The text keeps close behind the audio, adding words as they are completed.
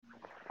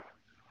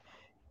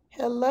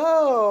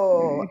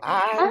Hello,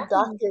 I'm Hi.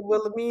 Dr.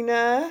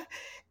 Wilhelmina,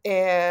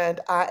 and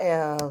I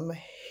am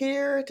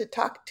here to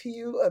talk to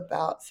you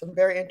about some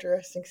very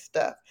interesting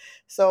stuff.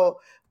 So,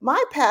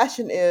 my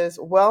passion is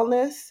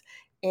wellness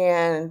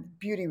and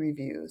beauty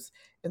reviews.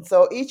 And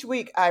so each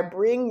week I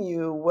bring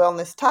you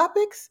wellness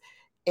topics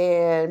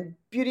and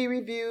beauty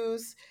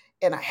reviews,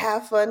 and I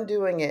have fun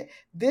doing it.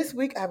 This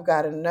week I've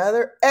got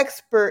another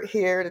expert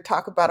here to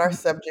talk about our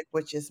subject,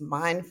 which is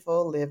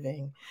mindful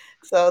living.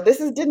 So this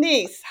is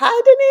Denise.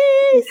 Hi,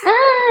 Denise.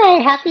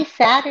 Hi, happy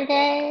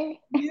Saturday.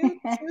 You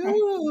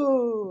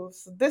too.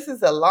 So this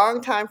is a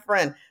longtime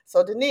friend.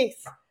 So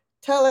Denise,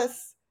 tell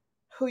us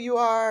who you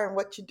are and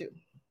what you do.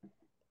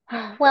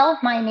 Well,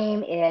 my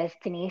name is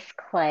Denise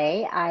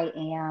Clay. I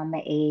am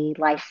a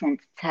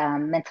licensed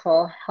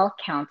mental health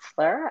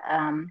counselor.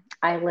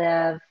 I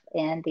live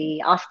in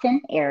the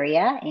Austin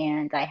area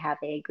and I have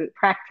a group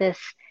practice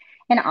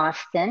in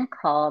Austin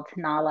called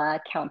Nala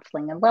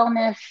Counseling and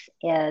Wellness.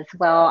 As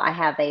well, I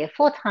have a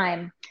full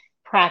time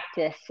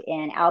practice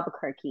in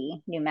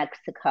Albuquerque, New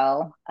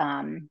Mexico.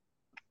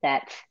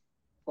 That's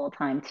full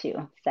time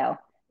too. So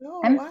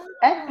Oh, I'm wow.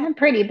 I'm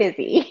pretty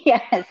busy.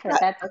 Yes, so Got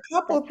that's a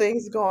couple that's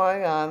things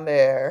going on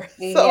there.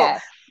 So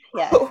yes,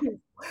 yes.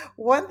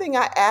 one thing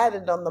I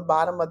added on the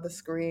bottom of the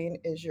screen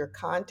is your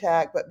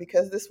contact, but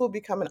because this will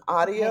become an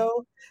Okay.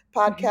 audio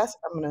Mhm. podcast,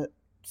 I'm going to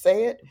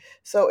say it.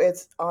 So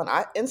it's on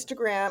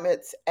Instagram,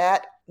 it's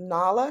at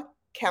Nala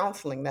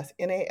Counseling. That's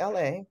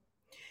Nala.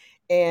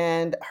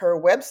 And her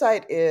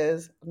website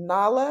is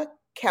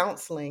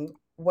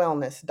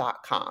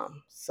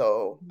nalacounselingwellness.com.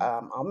 So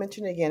I'll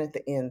mention it again at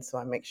the end so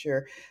I make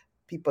sure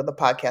people, the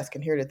podcast,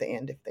 can hear it at the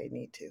end if they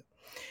need to.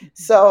 Mhm.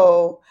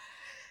 So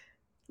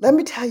let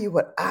me tell you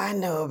what I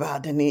know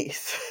about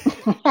Denise.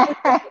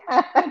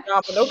 No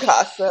drama, no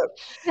gossip.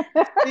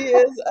 She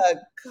is a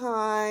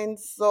kind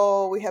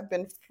soul. We have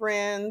been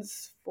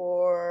friends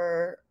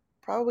for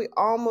probably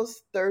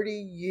almost 30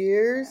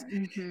 years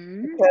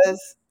Mhm.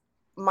 because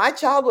my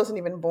child wasn't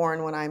even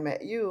born when I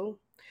met you.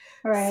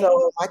 Right.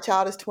 So my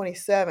child is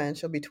 27.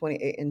 She'll be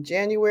 28 in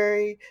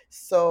January.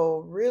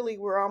 So really,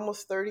 we're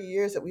almost 30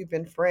 years that we've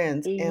been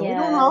friends. And we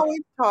don't Yes.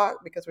 always talk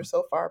because we're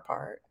so far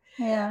apart.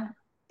 Yeah.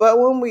 But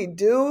when we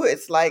do,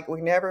 it's like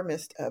we never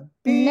missed a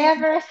beat.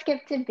 Never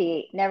skipped a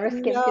beat. Never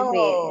skipped a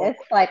beat. No.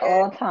 It's like And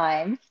old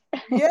times.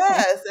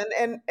 yes,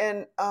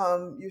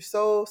 you're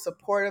so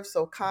supportive,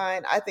 so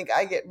kind. I think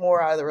I get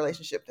more out of the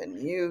relationship than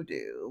you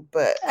do,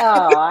 but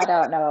Oh, I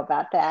don't know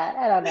about that.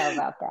 I don't know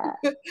about that.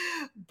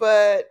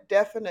 but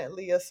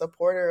definitely a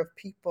supporter of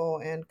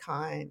people and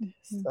kind.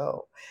 Mhm.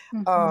 So,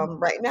 Mhm.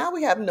 right now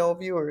we have no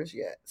viewers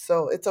yet.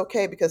 So it's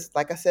okay because,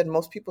 like I said,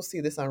 most people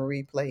see this on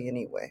replay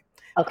anyway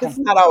because Okay. it's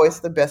not always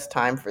the best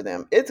time for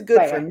them. It's good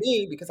Right, for right.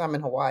 me because I'm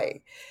in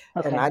Hawaii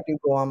and Okay. I do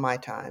go on my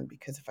time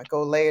because if I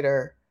go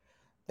later,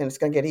 then it's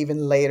going to get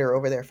even later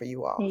over there for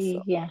you all.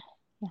 So, Yeah.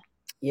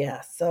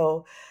 yeah.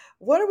 So,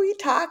 what are we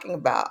talking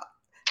about?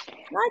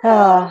 Michael.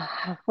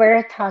 Oh,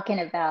 we're talking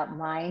about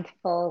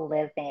mindful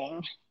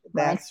living. That's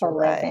Mindful right.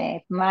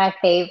 living. My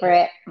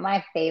favorite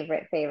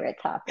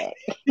topic.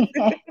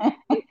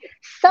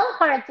 So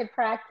hard to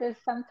practice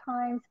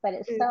sometimes, but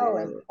it's It so is.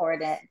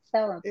 important.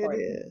 So It important.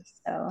 is.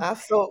 So, I'm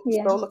so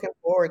yeah. looking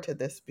forward to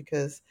this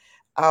because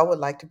I would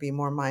like to be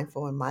more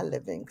mindful in my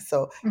living.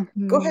 So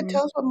go ahead, Mhm.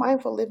 tell us what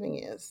mindful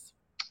living is.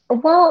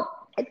 Well,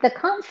 the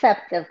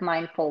concept of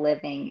mindful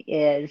living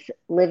is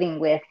living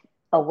with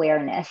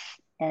awareness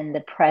in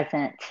the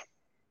present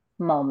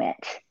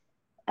moment.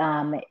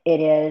 It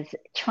is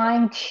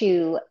trying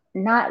to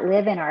not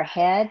live in our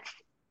heads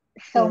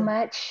so Mm,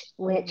 much, mhm,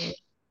 which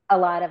a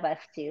lot of us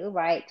do,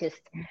 right? Just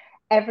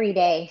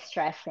everyday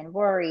stress and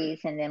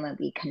worries. And then when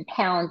we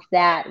compound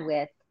that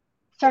with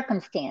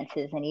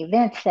circumstances and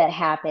events that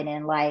happen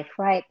in life,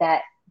 right?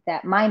 That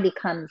mind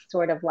becomes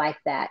sort of like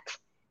that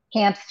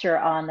hamster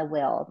on the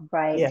wheel,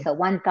 right? yeah, So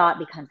one thought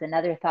becomes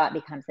another,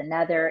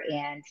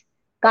 and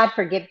God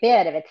forbid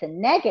if it's a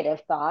negative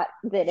thought,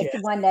 that it's yes,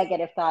 one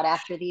negative thought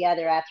after the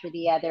other,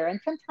 and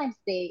sometimes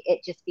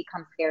it just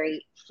becomes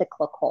very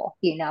cyclical,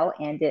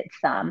 and it's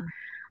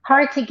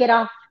hard to get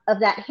off of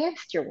that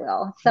hamster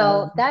wheel.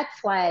 So mhm, that's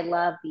why I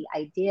love the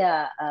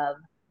idea of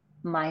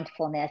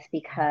mindfulness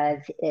because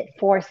it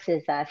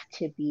forces us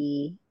to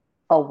be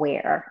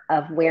aware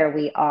of where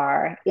we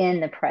are in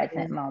the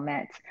present mhm,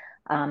 moment.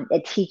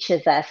 It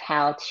teaches us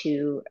how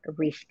to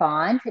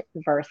respond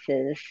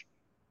versus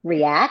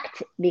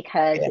react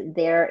because yeah,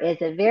 there is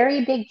a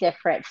very big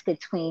difference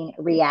between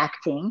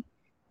reacting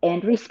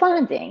and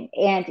responding.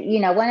 And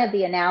one of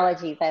the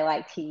analogies I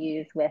like to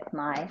use with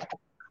my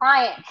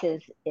clients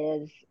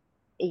is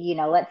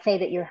let's say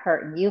that you're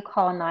hurt and you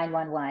call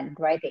 911,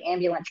 right? The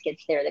ambulance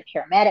gets there, the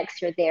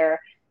paramedics are there.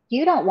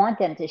 You don't want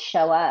them to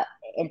show up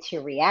and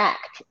to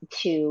react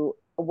to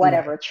right,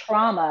 whatever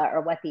trauma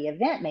or what the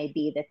event may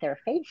be that they're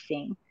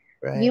facing.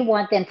 You right,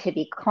 want them to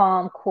be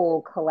calm,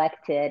 cool,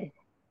 collected,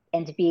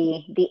 and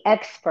be the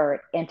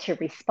expert and to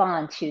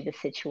respond to the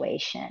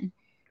situation.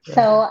 right,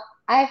 So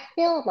I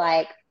feel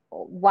like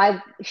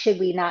why should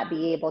we not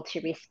be able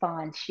to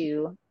respond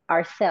to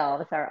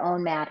ourselves, our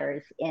own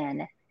matters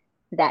in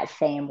that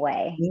same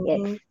way.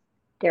 It's Hmm.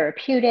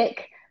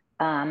 therapeutic.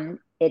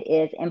 It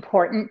is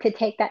important to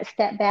take that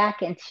step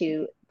back and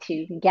to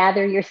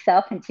gather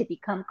yourself and to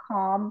become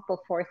calm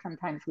before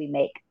sometimes we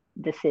make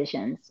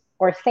decisions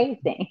or say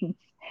things.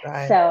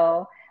 Right.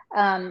 So,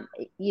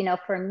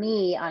 for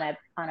me, on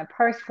a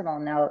personal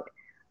note,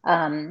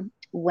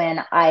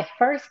 when I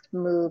first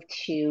moved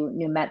to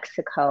New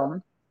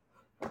Mexico,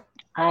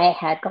 I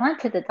had gone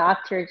to the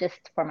doctor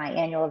just for my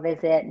annual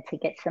visit and to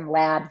get some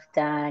labs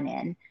done.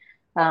 And,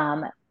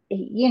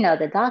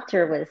 the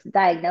doctor was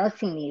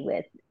diagnosing me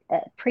with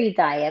pre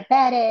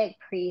diabetic,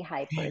 pre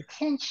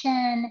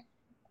hypertension.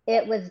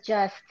 It was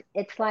just,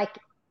 it's like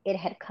it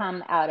had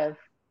come out of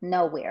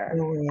nowhere.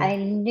 Nowhere. I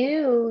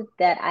knew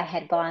that I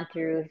had gone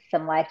through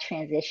some life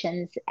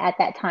transitions at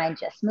that time,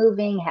 just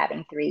moving,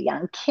 having three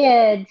young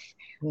kids.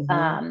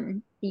 Hmm.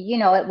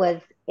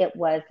 It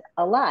was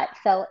a lot.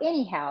 So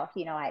anyhow,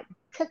 I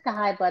took the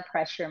high blood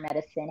pressure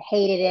medicine,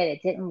 hated it.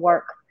 It didn't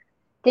work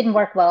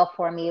well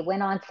for me.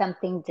 Went on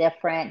something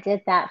different,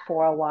 did that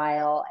for a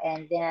while,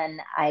 and then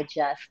I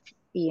just,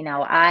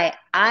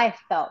 I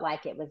felt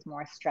like it was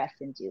more stress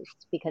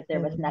induced because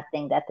there was Hmm.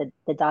 nothing that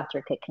the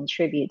doctor could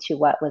contribute to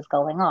what was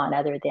going on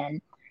other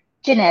than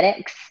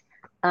genetics.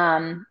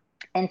 Um,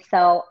 and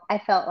so I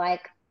felt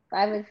like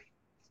I was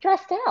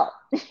stressed out.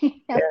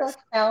 Yes.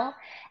 So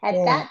at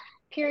Yeah. that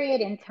period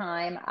in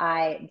time,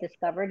 I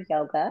discovered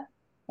yoga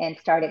and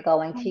started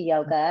going to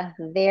yoga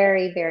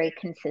very, very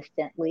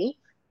consistently.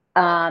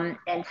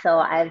 And so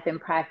I've been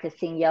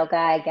practicing yoga,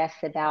 I guess,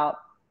 about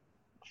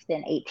it's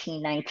been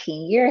 18,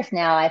 19 years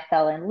now. I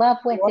fell in love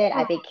with it.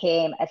 I Wow.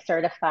 became a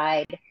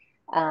certified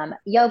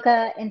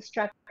yoga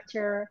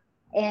instructor,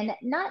 and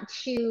not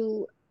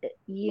to,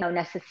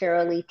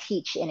 necessarily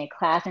teach in a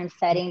classroom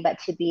setting, but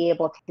to be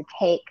able to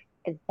take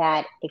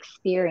that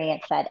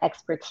experience, that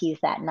expertise,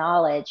 that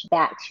knowledge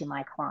back to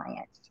my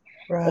clients.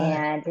 Right.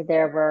 And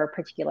there were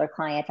particular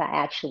clients I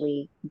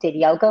actually did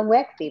yoga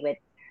with. We would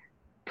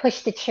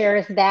push the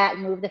chairs back,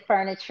 move the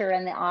furniture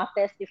in the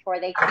office before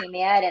they came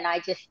in. And I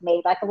just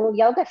made like a little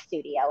yoga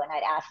studio. And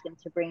I'd ask them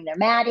to bring their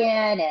mat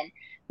in, and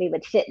we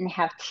would sit and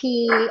have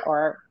tea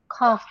or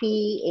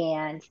coffee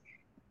and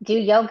do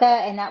yoga.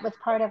 And that was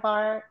part of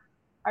our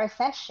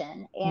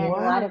session. And a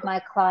lot Wow. of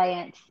my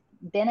clients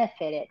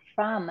benefited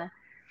from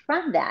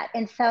that.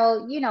 And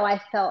so,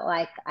 I felt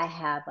like I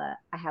have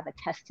a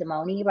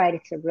testimony, right?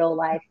 It's a real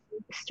life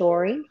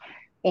story.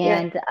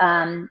 Yeah.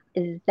 And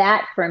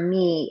that for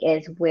me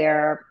is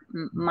where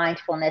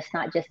mindfulness,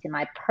 not just in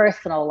my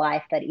personal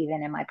life, but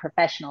even in my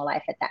professional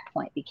life at that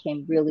point,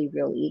 became really,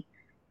 really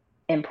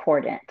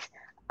important.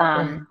 Right.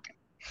 Um,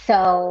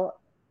 so,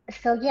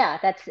 so yeah,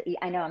 that's,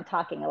 I know I'm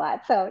talking a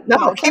lot. So,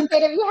 No, keep. jump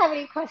in if you have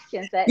any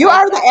questions that You I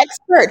are the got.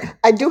 expert.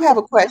 I do have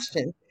a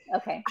question.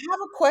 Okay. I have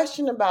a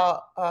question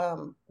about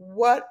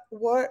what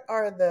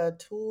are the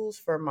tools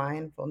for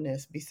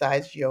mindfulness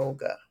besides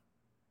yoga?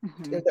 Are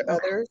there Okay.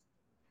 others?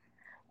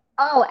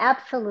 Oh,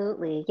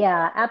 absolutely.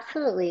 Yeah,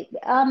 absolutely.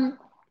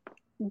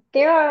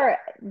 There are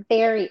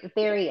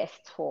various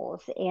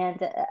tools,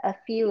 and a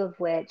few of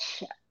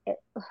which uh,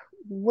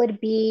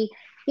 would be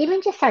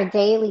even just our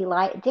daily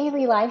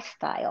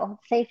lifestyle.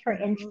 Say, for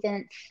Mhm.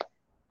 instance,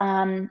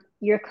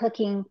 you're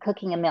cooking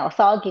a meal.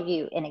 So I'll give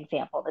you an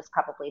example. That's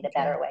probably the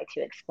Okay. better way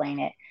to explain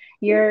it.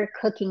 You're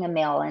cooking a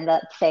meal, and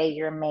let's say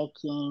you're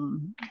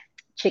making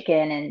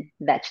chicken and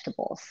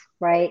vegetables,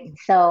 right?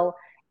 So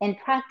in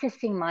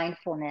practicing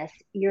mindfulness,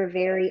 you're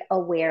very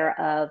aware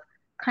of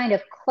kind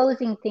of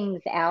closing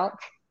things out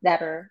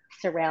that are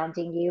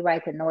surrounding you,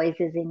 right? The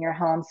noises in your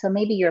home. So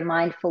maybe you're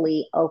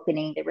mindfully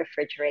opening the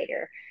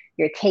refrigerator.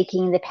 You're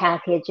taking the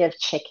package of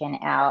chicken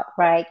out,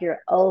 right? You're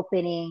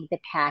opening the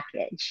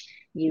package.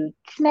 You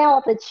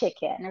smell the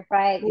chicken,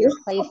 right? You're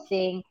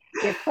placing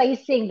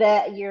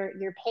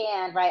your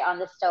pan right on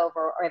the stove,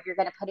 or if you're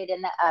going to put it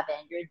in the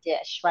oven, your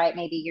dish, right?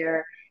 Maybe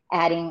you're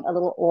adding a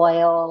little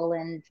oil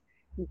and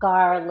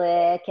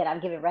garlic, and I'm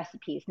giving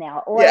recipes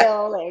now, Yeah.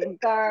 oil and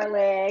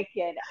garlic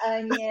and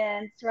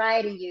onions,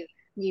 right? And you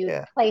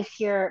Yeah. place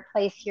your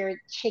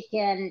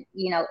chicken,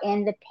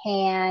 in the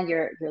pan.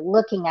 You're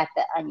looking at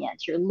the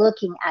onions, you're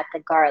looking at the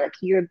garlic,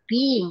 you're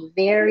being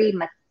very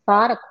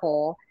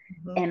methodical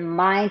Mhm. and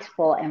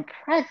mindful and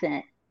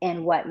present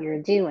in what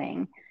you're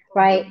doing,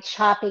 right? Mhm.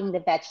 Chopping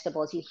the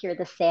vegetables, you hear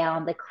the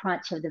sound, the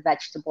crunch of the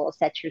vegetables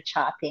that you're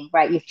chopping,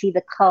 right? You see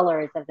the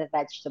colors of the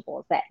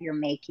vegetables that you're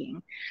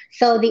making.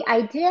 So the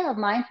idea of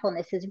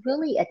mindfulness is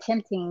really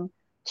attempting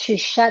to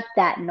shut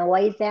that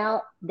noise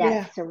out that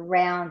Yeah.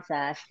 surrounds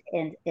us,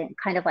 and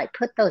kind of like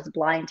put those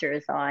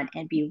blinders on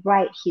and be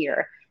right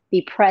here,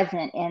 be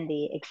present in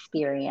the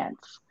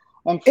experience.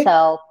 And It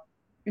so,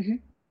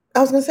 mhm, I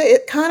was gonna say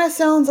it kind of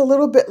sounds a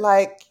little bit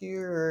like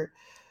you're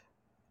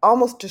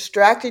almost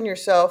distracting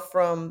yourself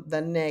from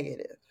the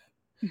negative.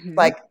 mhm,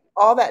 Like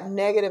all that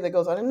negative that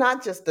goes on, and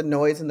not just the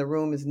noise in the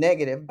room is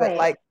negative, but right.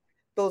 like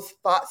those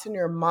thoughts in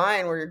your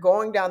mind where you're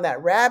going down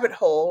that rabbit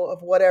hole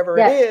of whatever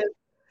it Yes, is.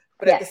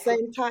 But at the yes.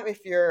 same time,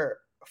 if you're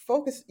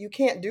focused, you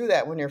can't do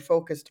that when you're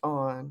focused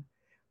on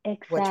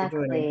what you're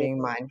doing and Exactly.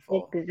 being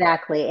mindful.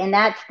 Exactly. And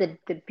that's the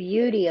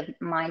beauty of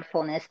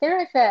mindfulness. There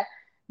is a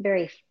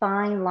very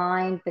fine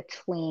line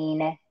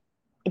between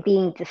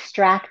being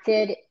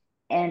distracted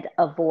and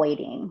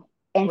avoiding.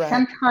 And Right.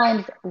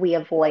 sometimes we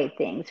avoid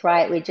things,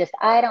 right?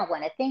 I don't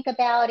want to think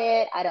about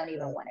it. I don't even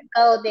Yeah. want to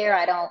go there.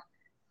 I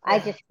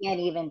Yeah. just can't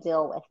even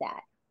deal with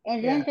that.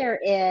 And Yeah. then there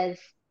is,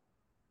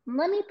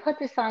 let me put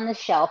this on the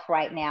shelf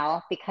right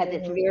now because Mhm.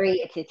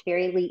 it's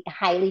very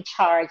highly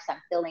charged.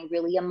 I'm feeling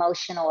really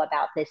emotional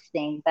about this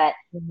thing, but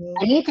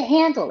I Mhm. need to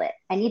handle it.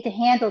 I need to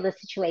handle the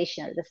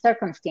situation or the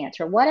circumstance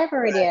or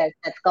whatever it Right. is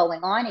that's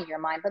going on in your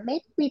mind. But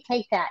maybe we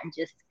take that and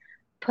just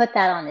put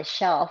that on the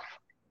shelf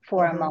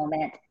for a Mhm.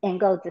 moment and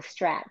go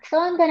distract. So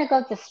I'm going to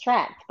go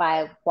distract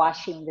by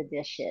washing the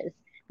dishes,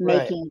 Right.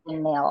 making the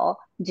meal,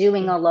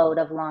 doing Mhm. a load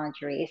of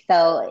laundry.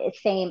 So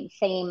it's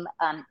same,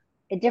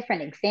 a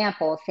different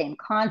example, same Mhm.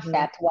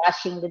 concept,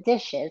 washing the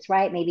dishes,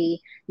 right?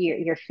 Maybe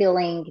you're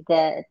filling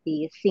the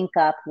sink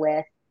up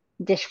with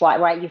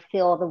dishwater, right? You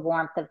feel the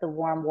warmth of the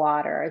warm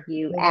water.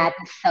 You add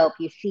Mhm. the soap.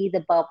 You see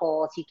the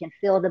bubbles. You can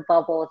feel the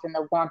bubbles and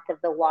the warmth of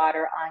the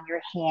water on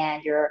your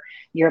hand.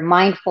 You're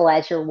mindful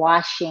as you're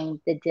washing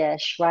the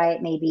dish,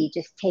 right? Maybe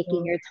just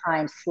taking Mhm. your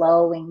time,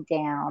 slowing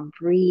down,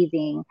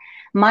 breathing.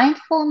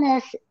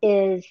 Mindfulness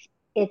is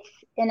it's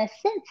in a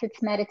sense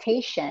it's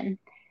meditation.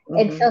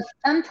 And Mhm. so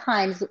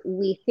sometimes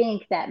we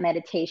think that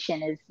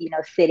meditation is,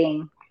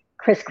 sitting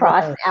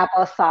crisscross Right.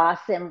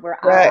 applesauce and our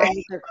Right.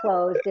 eyes are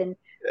closed and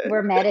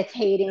we're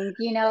meditating,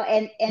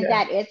 and Yeah.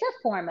 that is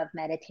a form of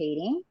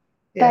meditating.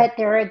 Yeah. But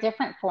there are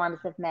different forms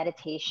of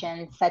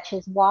meditation, such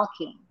as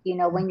walking.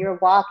 When Mhm. you're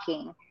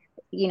walking,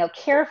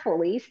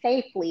 carefully,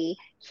 safely,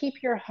 keep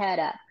your head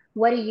up.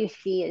 What do you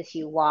see as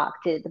you walk?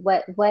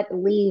 What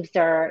leaves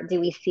do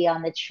we see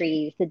on the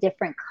trees? The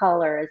different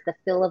colors, the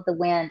feel of the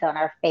wind on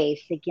our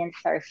face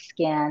against our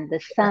skin,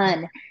 the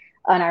sun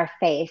on our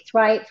face,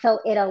 right? So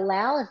it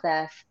allows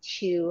us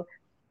to,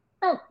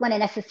 I don't want to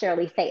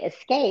necessarily say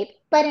escape,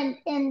 but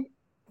in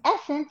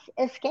essence,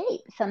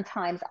 escape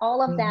sometimes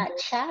all of Mhm. that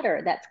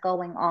chatter that's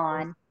going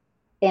on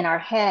in our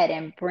head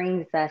and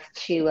brings us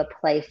to a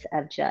place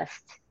of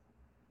just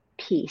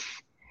peace.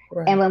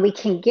 And Right. when we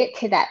can get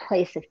to that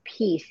place of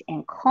peace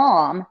and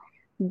calm,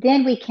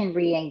 then we can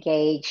re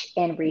engage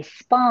and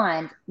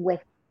respond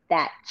with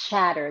that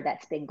chatter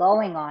that's been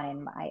going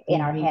on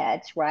in our Mhm.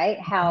 heads, right?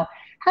 How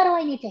do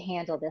I need to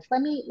handle this?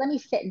 Let me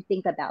sit and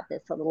think about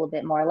this a little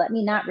bit more. Let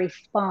me not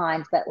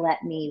respond, but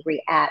let me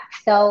react.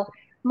 So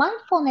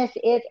mindfulness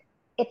is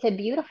it's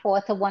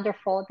a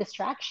wonderful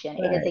distraction.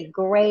 It is Right. a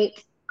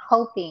great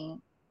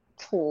coping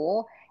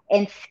tool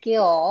and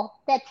skill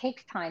that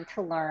takes time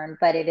to learn,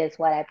 but it is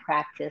what I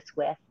practice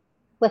with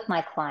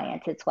my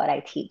clients. It's what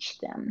I teach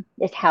them.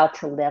 Is how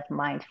to live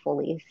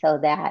mindfully so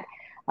that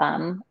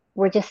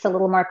we're just a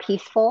little more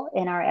peaceful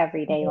in our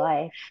everyday Mhm.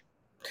 life.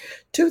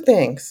 Two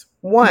things.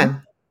 Mhm,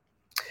 One,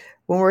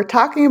 when we're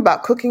talking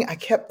about cooking, I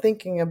kept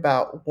thinking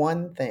about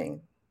one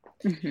thing.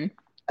 mhm.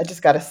 I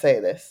just got to say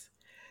this.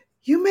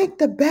 You make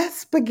the best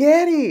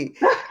spaghetti.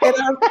 And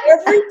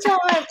every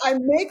time I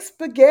make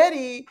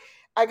spaghetti,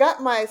 I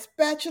got my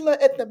spatula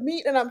at the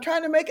meat and I'm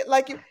trying to make it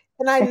like you.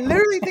 And I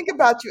literally think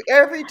about you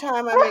every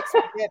time I make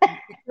spaghetti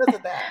because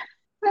of that.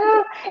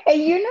 Oh,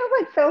 and you know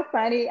what's so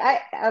funny?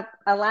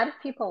 A lot of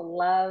people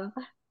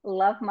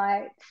love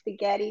my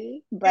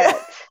spaghetti, Yeah.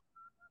 but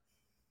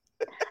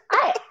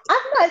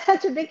I'm not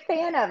such a big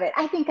fan of it.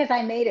 I think because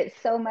I made it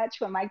so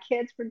much when my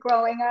kids were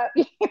growing up,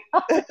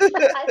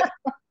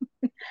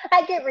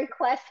 I get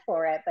requests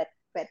for it, but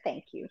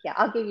thank you. Yeah,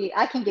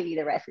 I can give you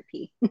the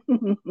recipe.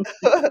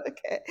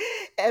 Okay.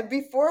 And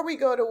before we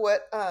go to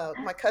what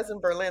my cousin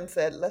Berlin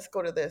said, let's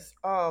go to this.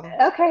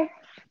 Okay.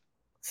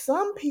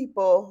 Some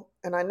people,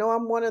 and I know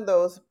I'm one of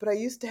those, but I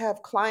used to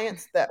have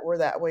clients that were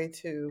that way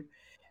too.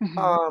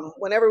 Hmm.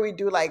 Whenever we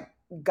do like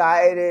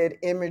guided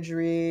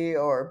imagery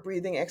or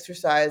breathing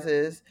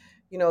exercises,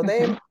 Hmm.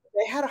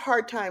 they had a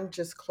hard time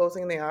just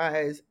closing their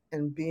eyes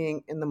and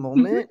being in the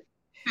Hmm. moment.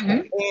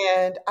 Hmm.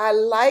 And I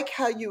like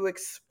how you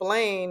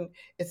explain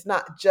it's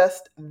not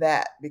just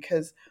that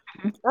because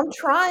I'm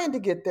trying to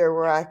get there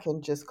where I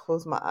can just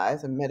close my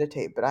eyes and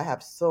meditate, but I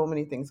have so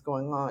many things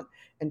going on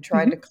and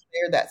trying to Hmm.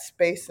 clear that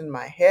space in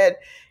my head.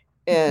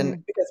 And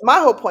Hmm. because my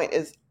whole point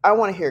is I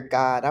want to hear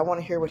God. I want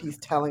to hear what he's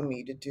telling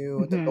me to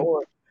do, the Hmm.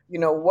 Lord,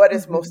 what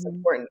is most Hmm.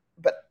 important.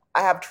 But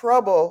I have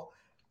trouble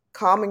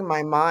calming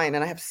my mind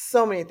and I have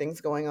so many things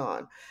going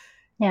on.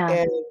 Yeah.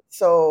 And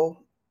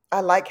so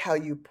I like how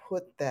you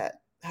put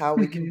that, how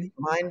we can be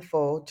Hmm.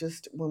 mindful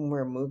just when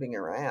we're moving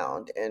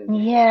around and how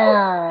it's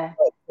Yeah.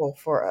 helpful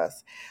for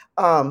us.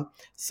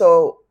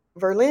 So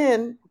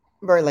Verlene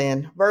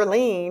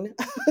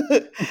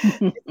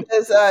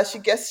says she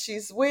guess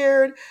she's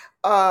weird.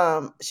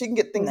 She can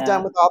get things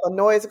done No. with all the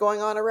noise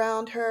going on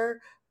around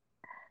her.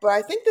 But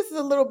I think this is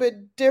a little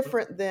bit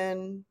different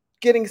than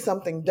getting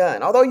something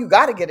done. Although you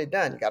got to get it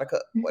done, you got to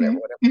cook, Hmm. whatever,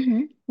 whatever.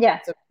 Hmm. Yeah.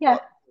 It's Yeah.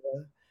 about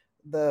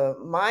the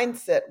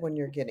mindset when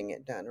you're getting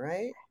it done,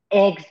 right?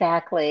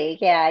 Exactly.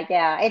 Yeah,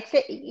 yeah. And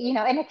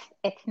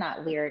it's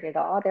not weird at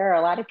all. There are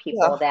a lot of Yeah,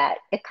 people that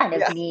it kind of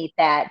yeah, need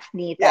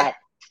yeah, that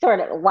sort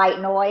of white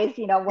noise, yes,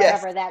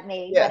 whatever yes, that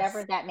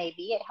may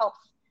be.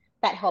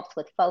 That helps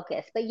with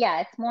focus. But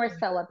yeah, it's more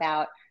so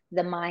about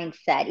the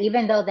mindset.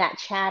 Even though that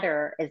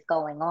chatter is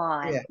going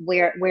on, yeah,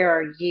 where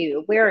are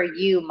you? Where are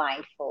you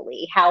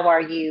mindfully? How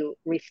are you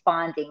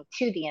responding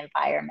to the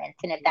environment?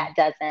 And if mhm, that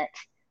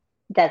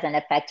doesn't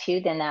affect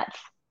you, then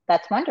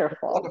that's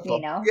wonderful,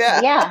 wonderful.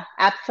 Yeah, Yeah,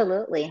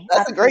 absolutely.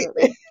 that's a great thing.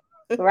 Absolutely.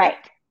 Right.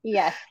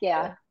 Yes,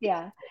 yeah,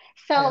 yeah.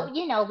 Yeah, So,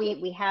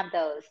 we have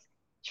those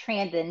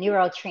the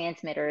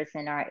neurotransmitters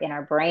in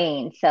our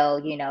brain. So,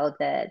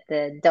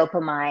 the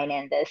dopamine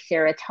and the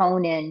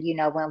serotonin,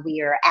 when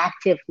we are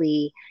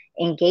actively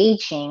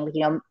engaging,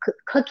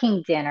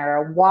 cooking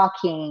dinner,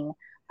 walking,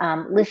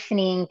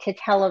 listening to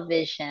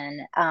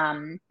television,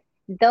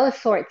 those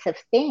sorts of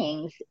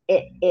things,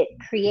 it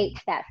creates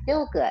that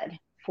feel good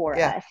for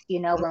yeah, us,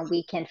 when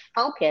we can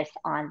focus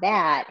on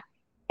that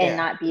and yeah,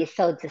 not be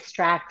so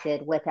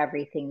distracted with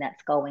everything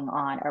that's going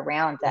on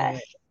around us,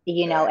 right,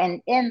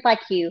 right. and like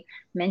you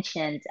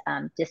mentioned,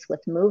 just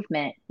with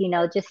movement,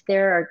 just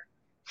there are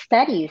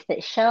studies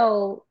that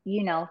show,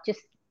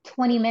 just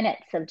 20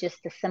 minutes of just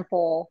a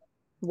simple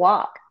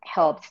walk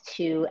helps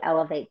to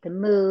elevate the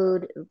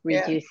mood, Yeah,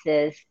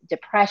 reduces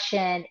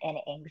depression and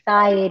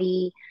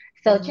anxiety.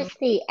 So mhm, just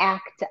the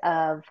act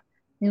of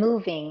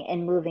moving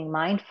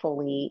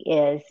mindfully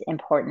is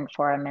important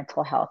for our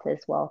mental health as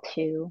well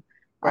too.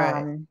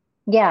 right.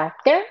 Yeah,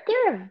 there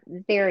are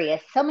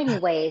so many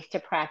ways to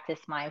practice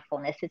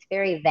mindfulness. It's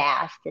very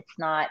vast. It's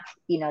not,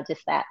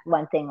 just that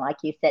one thing, like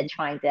you said,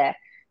 trying to,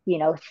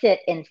 sit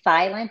in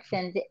silence.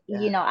 And,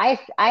 Yeah,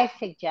 I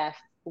suggest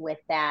with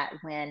that,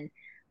 when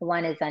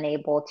one is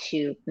unable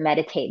to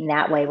meditate in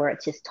that way, where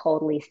it's just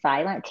totally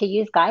silent, to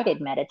use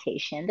guided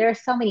meditation. There are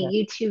so many yeah,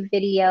 YouTube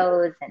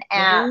videos and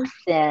apps mhm,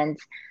 and,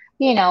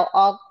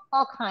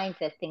 all kinds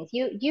of things.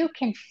 You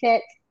can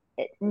sit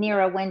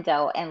near a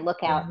window and look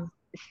mhm,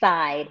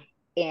 outside,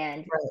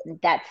 and right,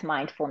 that's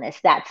mindfulness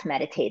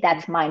meditation,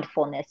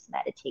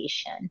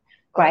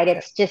 right? okay,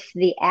 It's just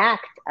the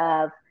act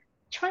of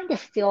trying to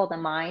still the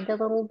mind a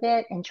little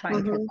bit and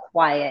trying to mhm,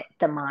 quiet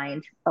the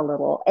mind a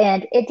little,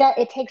 and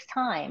it takes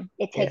time,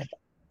 it yeah, takes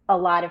a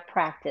lot of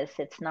practice.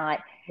 It's not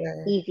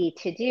right, easy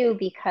to do,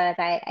 because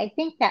I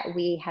think that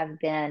we have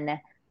been,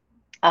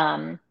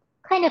 um,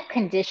 kind of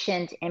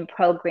conditioned and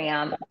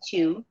programmed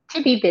to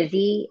be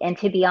busy and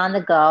to be on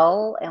the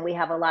go, and we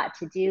have a lot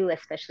to do,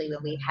 especially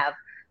when we yeah, have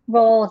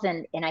roles,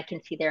 and I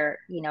can see there,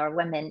 are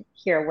women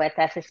here with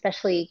us,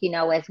 especially,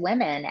 as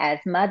women, as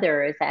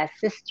mothers, as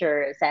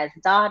sisters, as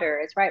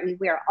daughters, right? We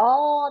wear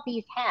all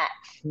these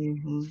hats.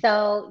 mhm,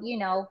 So,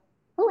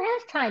 who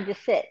has time to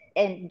sit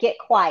and get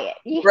quiet?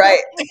 right,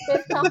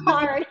 It's a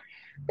hard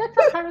that's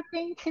a hard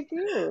thing to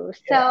do.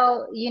 yeah,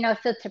 So,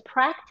 so to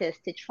practice,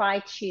 to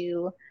try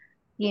to,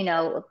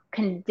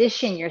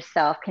 condition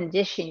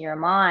your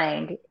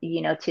mind,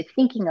 to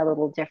thinking a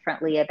little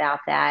differently about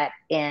that,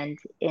 and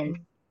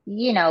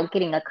mm,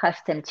 getting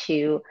accustomed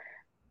to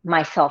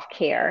my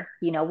self-care.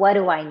 What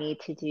do I need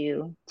to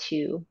do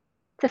to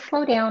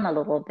slow down a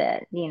little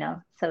bit,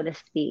 so to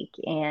speak,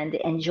 and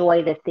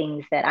enjoy the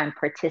things that I'm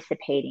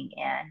participating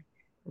in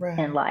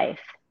right, life.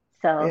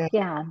 So yeah,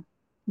 yeah,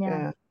 yeah.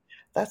 yeah.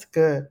 That's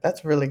good.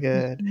 That's really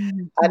good.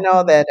 Mhm, I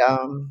know mhm, that,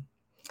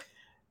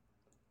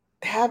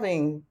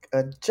 having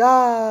a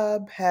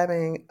job,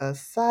 having a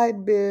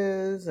side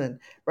biz, and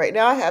right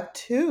now I have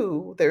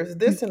 2. There's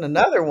mhm. this and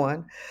another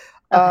one,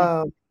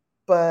 Okay.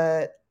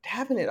 but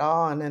having it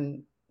all and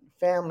then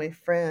family,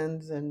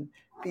 friends, and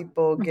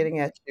people Mhm, getting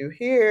at you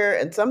here,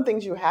 and some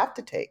things you have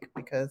to take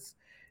because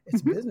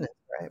it's mhm. business,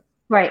 right?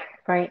 Right,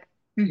 right.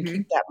 And Mhm.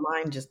 keep that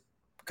mind just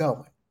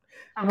going,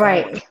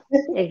 Right, going.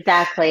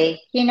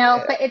 exactly.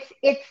 Yeah. But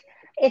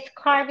it's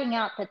carving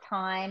out the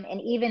time,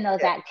 and even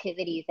those Yeah.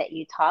 activities that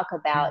you talk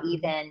about, Mhm.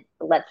 even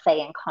let's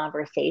say in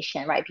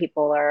conversation, right?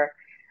 People are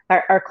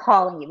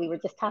calling you. We were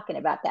just talking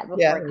about that Yeah,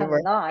 before we were.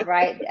 coming on,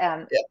 right?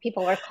 Yeah,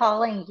 People are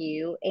calling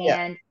you, yeah.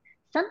 and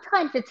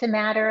sometimes it's a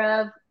matter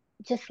of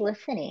just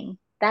listening.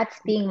 That's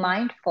being Mhm,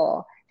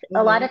 mindful.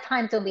 A lot mhm. of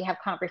times when we have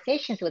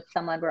conversations with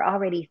someone, we're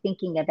already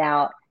thinking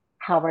about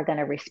how we're going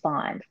to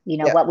respond,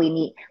 Yeah. what we Mhm.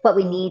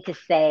 need to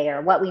say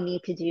or what we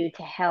need to do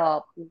to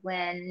help,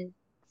 when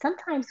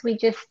sometimes we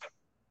just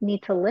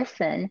need to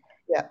listen.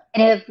 Yeah.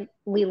 And if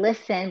we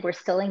listen, we're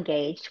still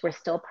engaged, we're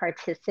still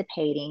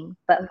participating,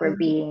 but we're Mhm,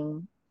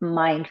 being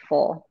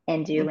mindful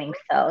in doing mhm.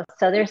 so.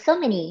 So there's so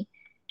many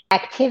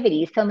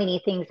activities, so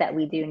many things that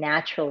we do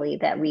naturally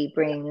that we Yeah.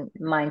 bring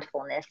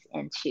mindfulness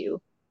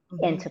into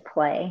Mhm.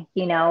 play,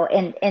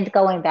 and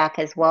going back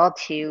as well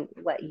to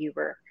what you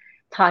were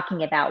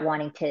talking about,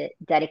 wanting to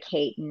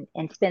dedicate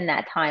and spend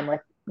that time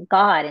with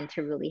God and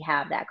to really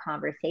have that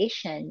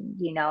conversation.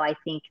 I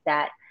think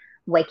that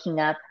waking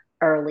up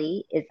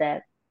early is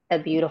a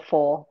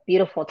beautiful,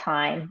 beautiful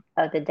time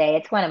of the day.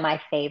 It's one of my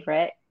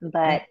favorite,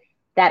 Yeah. but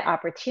that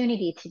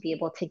opportunity to be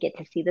able to get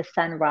to see the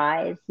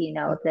sunrise,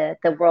 Mhm.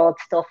 the world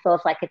still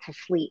feels like it's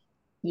asleep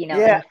in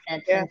Yeah, a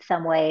sense, yeah, in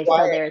some ways.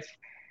 So quiet. there's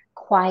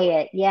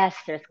quiet, yes,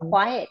 there's Mhm.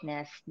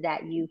 quietness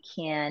that you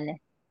can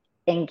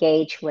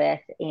engage with,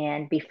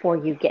 and before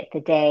you get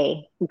the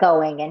day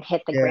going and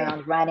hit the Yeah,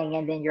 ground running,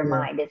 and then your yeah,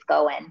 mind is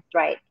going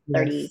right yes,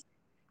 30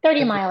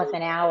 30 miles agreed.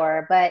 an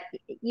hour. But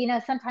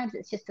sometimes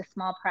it's just a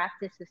small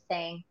practice of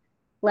saying,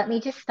 let me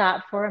just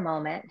stop for a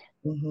moment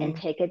and Mhm.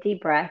 take a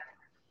deep breath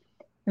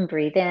and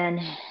breathe in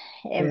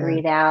and Yeah.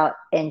 breathe out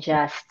and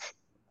just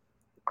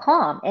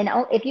calm. And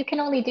if you can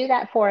only do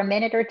that for a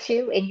minute or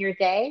two in your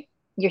day,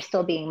 you're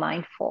still being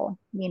mindful.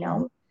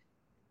 Mhm,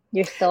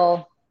 You're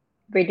still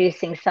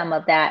reducing some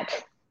of that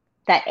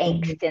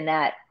mhm. angst and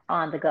that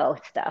on the go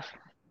stuff.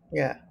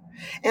 Yeah.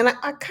 And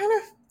I kind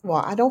of,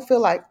 well, I don't feel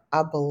like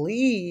I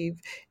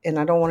believe, and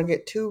I don't want to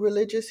get too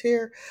religious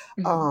here,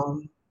 Mhm,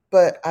 um,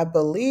 but I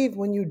believe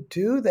when you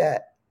do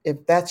that,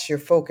 if that's your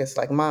focus,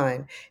 like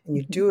mine, and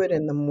you mhm, do it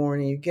in the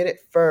morning, you get it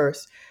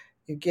first,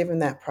 you're giving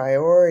that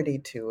priority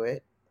to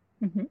it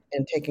mhm,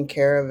 and taking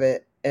care of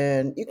it.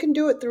 And you can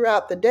do it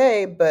throughout the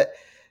day, but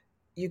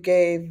you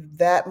gave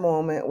that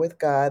moment with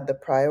God the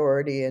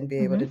priority and be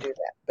able mhm, to do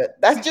that.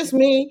 But that's just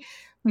me.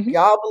 mhm,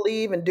 Y'all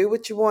believe and do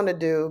what you want to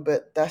do,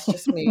 but that's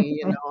just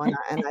me,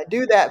 and I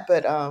do that,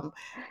 but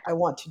I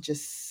want to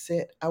just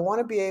sit. I want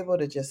to be able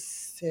to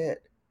just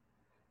sit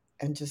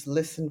and just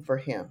listen for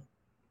him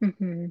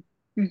mhm,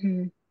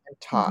 mhm, and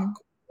mhm,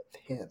 talk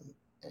with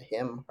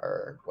him,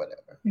 her,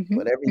 whatever, mhm,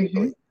 whatever you mhm,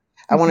 believe.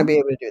 I want to mhm. be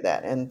able to do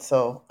that. And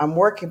so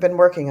been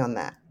working on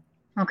that.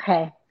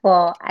 Okay.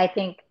 Well, I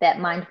think that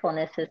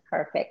mindfulness is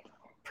perfect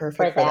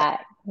for Perfect for that.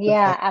 that. Okay.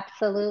 Yeah,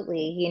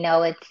 absolutely.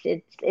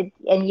 It's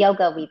in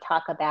yoga we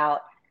talk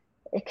about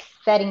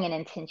setting an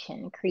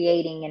intention,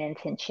 creating an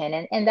intention,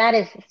 and that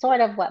is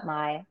sort of what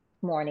my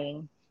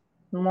morning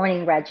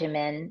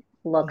regimen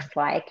looks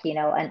like.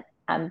 And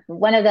I'm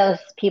one of those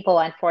people.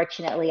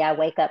 Unfortunately, I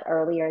wake up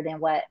earlier than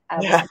what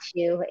I Yeah. want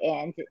to,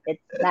 and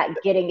it's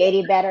not getting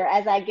any better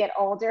as I get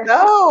older.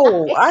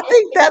 No, I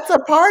think that's a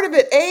part of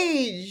it.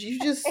 Age. You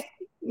just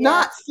Yeah.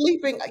 not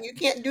sleeping. You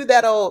can't do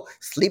that old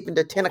sleeping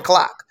to 10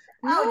 o'clock.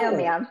 Oh no, No,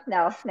 ma'am.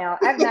 No, no.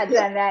 I've not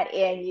done that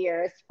in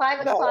years. 5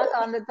 o'clock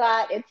no. on the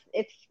dot.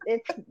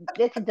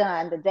 It's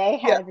done. The day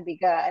Yeah, has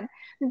begun.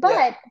 yeah,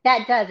 But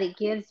that does, it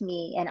gives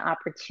me an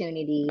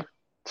opportunity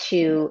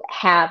to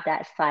have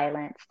that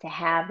silence, to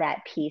have that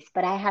peace.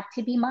 But I have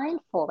to be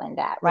mindful in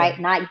that, yeah, right?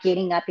 Not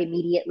getting up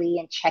immediately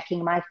and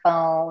checking my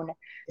phone,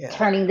 yeah.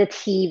 turning the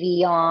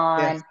TV Yes,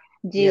 on,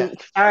 yes,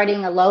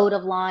 starting a load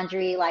of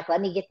laundry, like let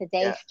me get the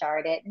day yeah,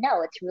 started.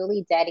 No, it's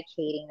really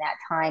dedicating that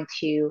time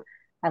to,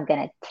 I'm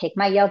going to take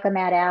my yoga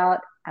mat out.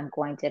 I'm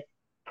going to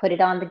put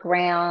it on the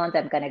ground.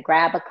 I'm going to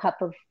grab a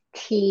cup of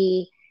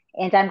tea,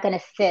 and I'm going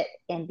to sit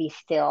and be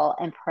still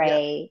and yeah.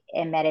 pray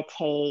and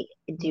meditate,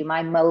 do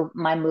Mhm.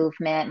 my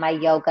movement, my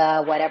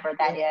yoga, whatever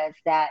that Yeah. is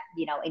that,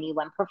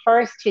 anyone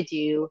prefers to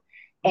do,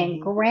 and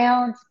Mhm.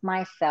 ground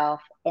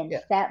myself and Yeah.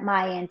 set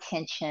my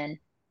intention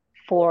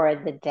for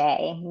the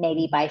day,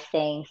 maybe Mhm. by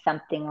saying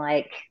something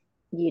like,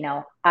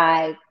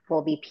 I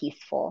will be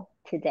peaceful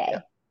Yeah.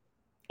 today.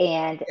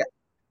 And Yeah.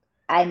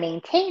 I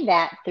maintain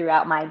that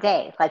throughout my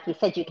day. Like you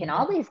said, you can Mhm.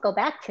 always go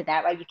back to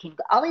that, right? You can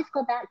always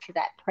go back to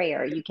that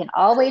prayer. You can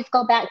always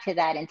go back to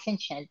that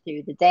intention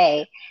through the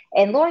day.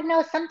 And Lord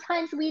knows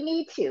sometimes we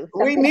need to.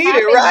 We Something need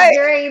it, happens right?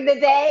 during the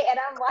day, and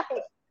I'm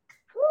like,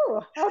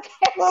 whew, okay,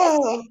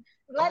 Oh,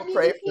 Imma let me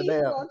pray be for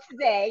them peaceful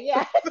today.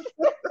 Yes,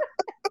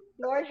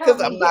 Lord, because help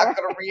 'cause me I'm not here.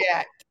 gonna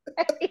react.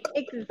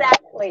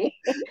 Exactly.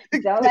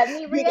 Don't let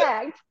me Do the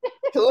react.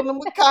 killing them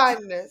with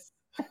kindness.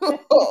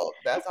 Oh,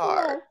 that's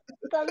hard. Yes,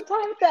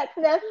 sometimes that's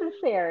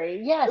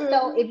necessary. Yes.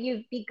 So if Mhm.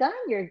 you've begun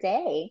your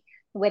day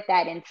with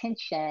that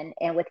intention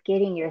and with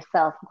getting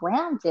yourself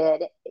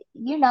grounded,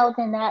 then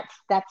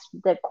that's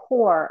the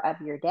core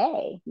of your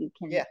day. You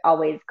can Yeah,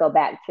 always go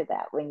back to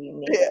that when you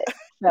need it. yeah.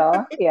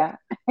 So yeah.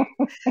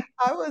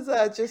 I was,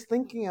 just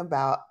thinking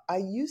about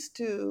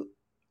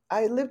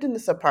I lived in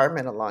this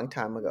apartment a long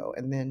time ago,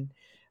 and then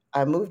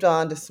I moved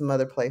on to some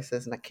other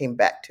places, and I came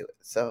back to it.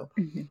 So,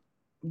 Mhm,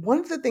 one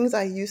of the things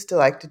I used to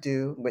like to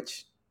do,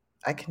 which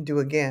I can do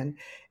again,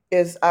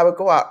 is I would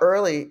go out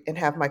early and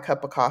have my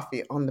cup of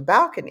coffee on the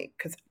balcony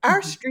because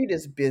our mhm, street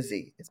is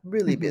busy. It's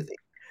really mhm, busy.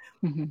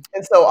 mhm,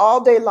 And so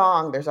all day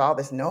long, there's all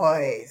this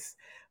noise.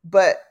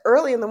 But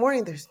early in the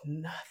morning, there's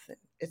nothing.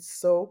 It's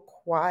so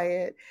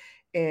quiet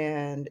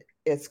and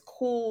it's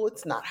cool.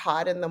 It's not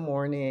hot in the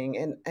morning.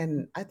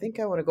 And I think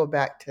I want to go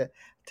back to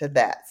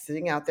that,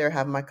 sitting out there,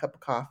 having my cup of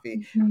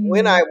coffee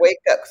when I mhm, wake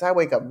up, because I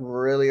wake up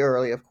really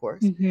early, of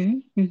course.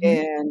 mhm,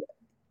 mhm. And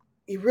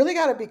you really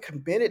got to be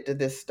committed to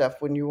this stuff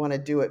when you want to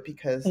do it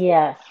because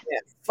Yes.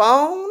 that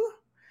phone,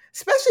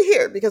 especially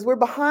here, because we're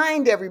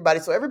behind everybody.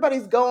 So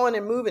everybody's going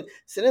and moving,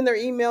 sending their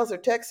emails or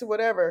texts or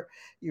whatever.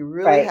 You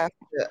really Right. have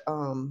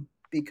to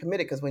be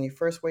committed because when you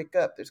first wake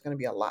up, there's going to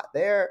be a lot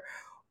there,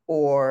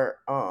 or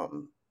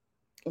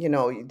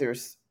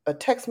there's a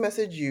text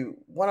message you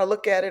want to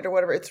look at it or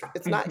whatever. It's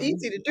not Mhm.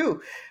 easy to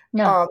do.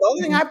 No. The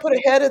only thing Mhm, I put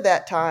ahead of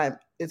that time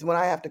is when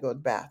I have to go to the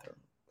bathroom.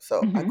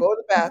 So I mhm, go to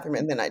the mhm, bathroom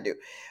and then I do,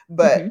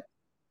 but mhm,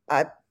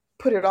 I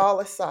put it all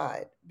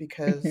aside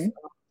because Hmm.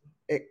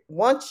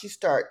 once you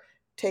start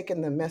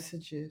taking the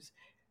messages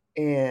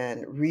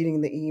and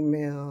reading the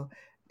email,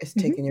 it's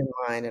Hmm. taking your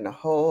mind in a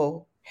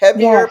whole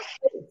heavier Yes,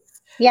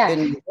 place yes,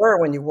 than you were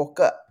when you woke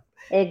up,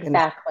 and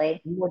it's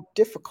exactly. more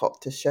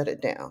difficult to shut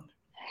it down,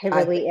 It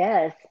I think. really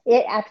is.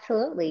 It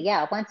absolutely,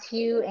 yeah. Once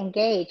you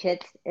engage,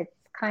 it's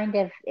kind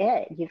of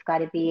it. You've got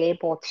to be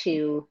able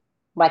to,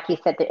 like you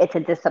said, it's a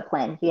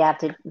discipline. You have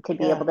to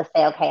be Yeah, able to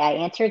say, okay, I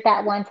answered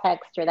that one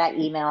text or that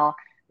email.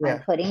 I'm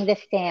yeah, putting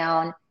this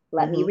down.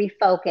 Let me mhm,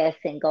 refocus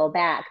and go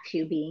back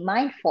to being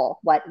mindful.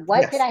 What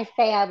did yes, I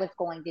say I was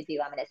going to do?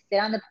 I'm going to sit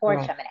on the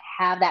porch. right, I'm going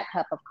to have that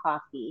cup of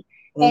coffee,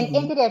 and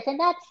mhm, it is, and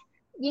that's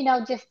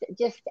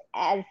just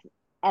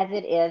as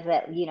it is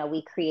that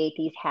we create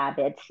these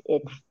habits,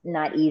 it's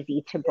not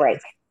easy to break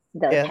yes,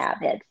 those yes,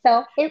 habits.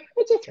 So it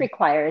just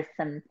requires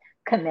some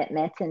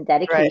commitment and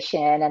right,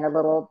 dedication and a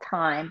little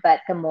time, but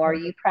the more mhm,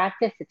 you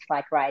practice, it's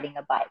like riding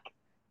a bike.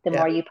 The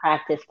yeah, more you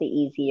practice, the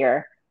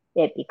easier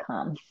it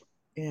becomes.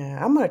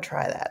 yeah, I'm gonna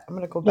try that. I'm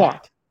gonna go Yeah,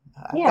 back to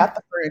I've yeah. got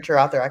the furniture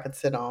out there I could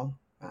sit on.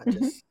 I Hmm.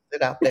 just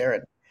sit out there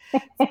and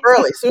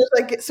early, as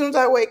soon as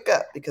I wake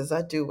up, because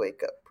I do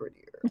wake up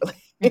pretty early.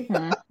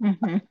 Hmm.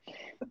 Hmm.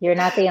 You're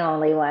not the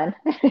only one.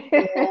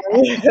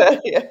 Yeah,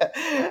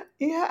 yeah.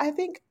 Yeah, I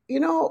think,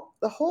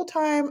 the whole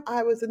time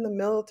I was in the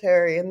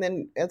military and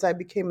then as I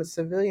became a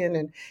civilian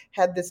and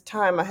had this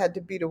time I had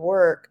to be to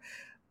work,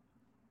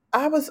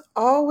 I was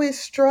always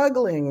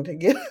struggling to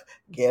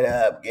get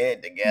up, get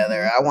it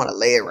together. Hmm. I want to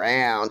lay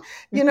around,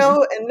 Hmm.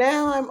 and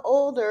now I'm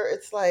older,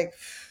 it's like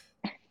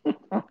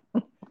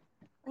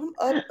I'm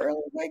up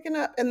early, waking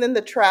up, and then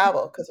the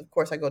travel, because of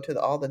course I go to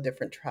all the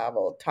different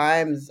travel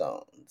time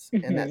zones,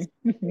 and that Hmm.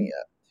 screws Hmm. me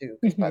up too.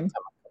 Because by the Hmm.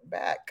 time I come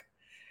back,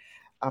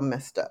 I'm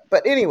messed up.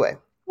 But anyway,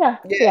 Yeah,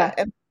 yeah, yeah.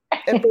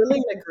 and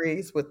Berlin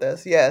agrees with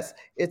us. Yes,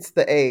 it's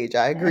the age.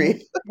 I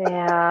agree.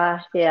 Yeah,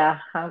 yeah.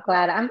 I'm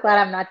glad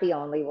I'm not the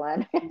only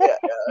one. Yeah,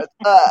 it's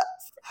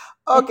us.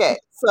 Okay,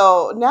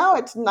 so now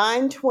it's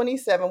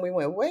 9:27. We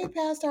went way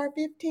past our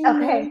 15 Okay.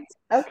 minutes,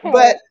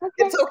 but Okay. Okay.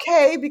 it's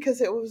okay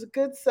because it was a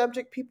good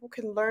subject. People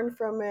can learn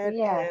from it,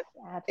 Yes,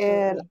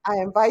 and absolutely. I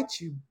invite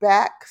you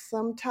back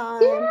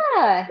sometime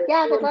Yeah. to Yeah,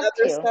 I do would love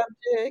another to.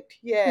 subject.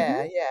 Hmm.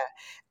 Yeah,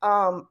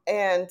 yeah.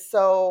 And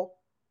so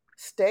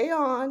stay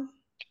on.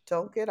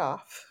 Don't get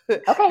off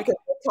Okay. because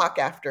we'll talk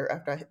after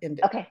I end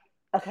it. Okay.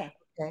 Okay.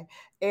 Okay.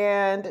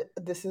 And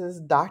this is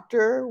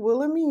Dr.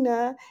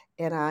 Wilhelmina,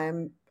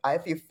 and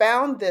if you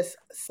found this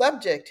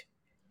subject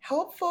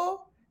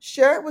helpful,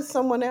 share it with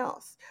someone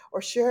else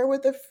or share it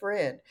with a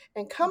friend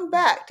and come Mhm.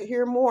 back to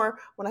hear more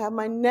when I have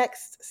my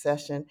next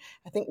session.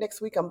 I think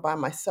next week I'm by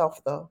myself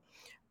though.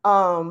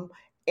 Um,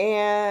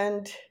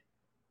 and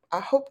I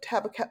hope to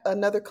have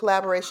another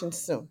collaboration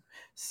soon.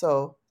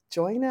 So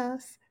join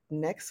us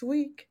next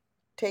week.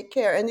 Take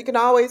care. And you can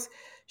always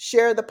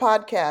share the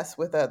podcast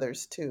with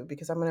others too,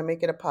 because I'm going to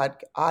make it a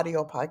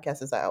audio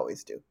podcast as I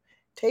always do.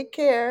 Take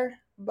care.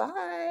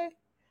 Bye.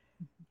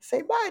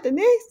 Say bye,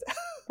 Denise.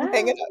 I'm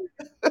hanging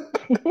Bye.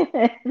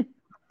 up.